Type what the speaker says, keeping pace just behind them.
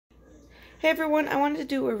Hey everyone, I wanted to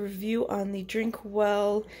do a review on the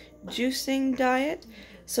Drinkwell juicing diet.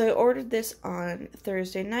 So I ordered this on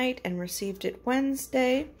Thursday night and received it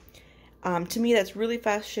Wednesday. To me that's really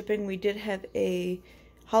fast shipping. We did have a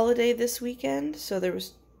holiday this weekend, so there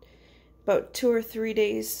was about 2 or 3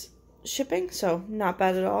 days shipping, so not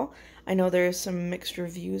bad at all. I know there's some mixed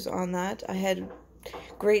reviews on that. I had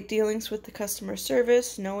great dealings with the customer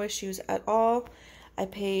service, no issues at all. I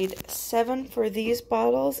paid $7 for these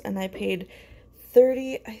bottles, and I paid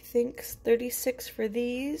 $30, I think $36 for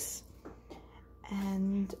these.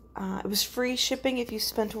 And it was free shipping if you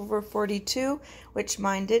spent over $42, which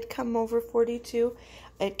mine did come over $42.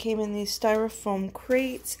 It came in these styrofoam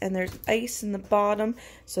crates, and there's ice in the bottom,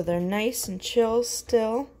 so they're nice and chill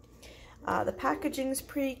still. The packaging's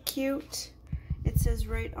pretty cute. It says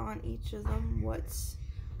right on each of them what's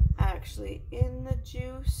actually in the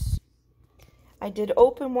juice. I did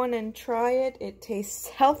open one and try it. It tastes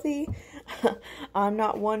healthy. I'm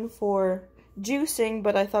not one for juicing,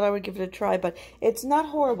 but I thought I would give it a try. But it's not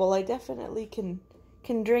horrible. I definitely can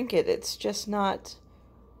drink it. It's just not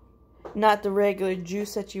the regular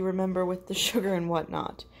juice that you remember with the sugar and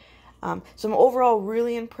whatnot. So I'm overall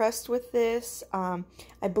really impressed with this. I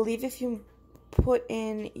believe if you put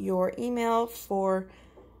in your email for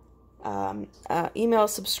email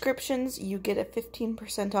subscriptions, you get a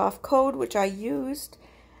 15% off code, which I used.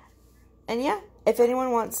 And yeah, if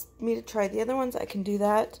anyone wants me to try the other ones, I can do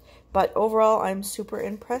that. But overall, I'm super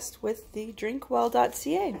impressed with the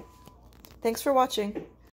drinkwell.ca. Thanks for watching.